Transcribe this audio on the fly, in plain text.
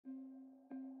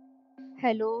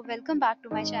Hello, welcome back to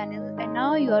my channel, and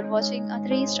now you are watching a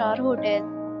 3-star hotel.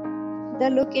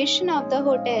 The location of the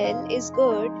hotel is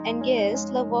good and guests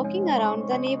love walking around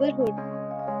the neighborhood.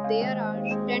 There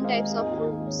are 10 types of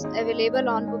rooms available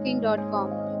on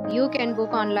booking.com. You can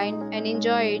book online and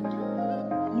enjoy it.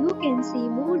 You can see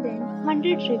more than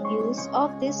 100 reviews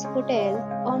of this hotel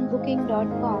on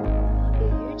booking.com.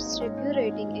 Its review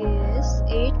rating is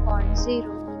 8.0,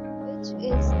 which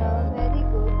is very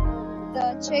good.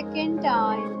 The check-in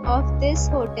time of this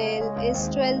hotel is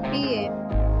 12 p.m.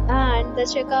 and the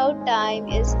checkout time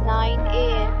is 9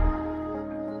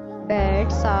 a.m.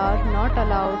 Pets are not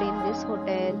allowed in this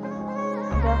hotel.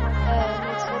 The hotel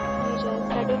accepts major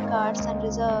credit cards and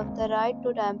reserves the right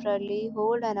to temporarily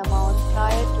hold an amount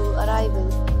prior to arrival.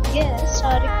 Guests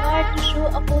are required to show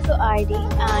a photo ID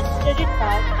and credit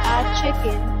card at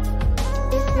check-in.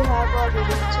 If you have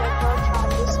already checked out from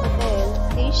this hotel,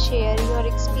 please share your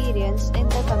experience in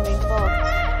the comment box.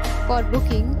 For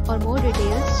booking or more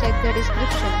details, check the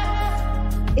description.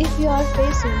 If you are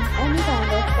facing any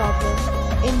kind of problem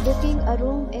in booking a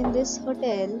room in this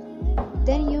hotel,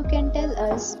 then you can tell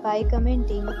us by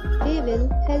commenting. We will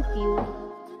help you.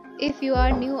 If you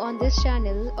are new on this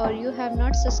channel or you have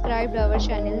not subscribed our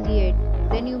channel yet,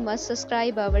 then you must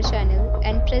subscribe our channel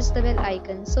and press the bell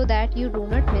icon so that you do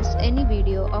not miss any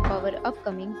video of our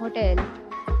upcoming hotel.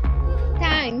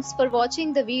 Thanks for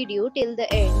watching the video till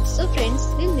the end. So friends,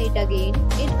 we'll meet again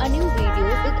in a new video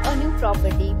with a new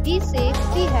property. Be safe,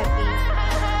 be happy.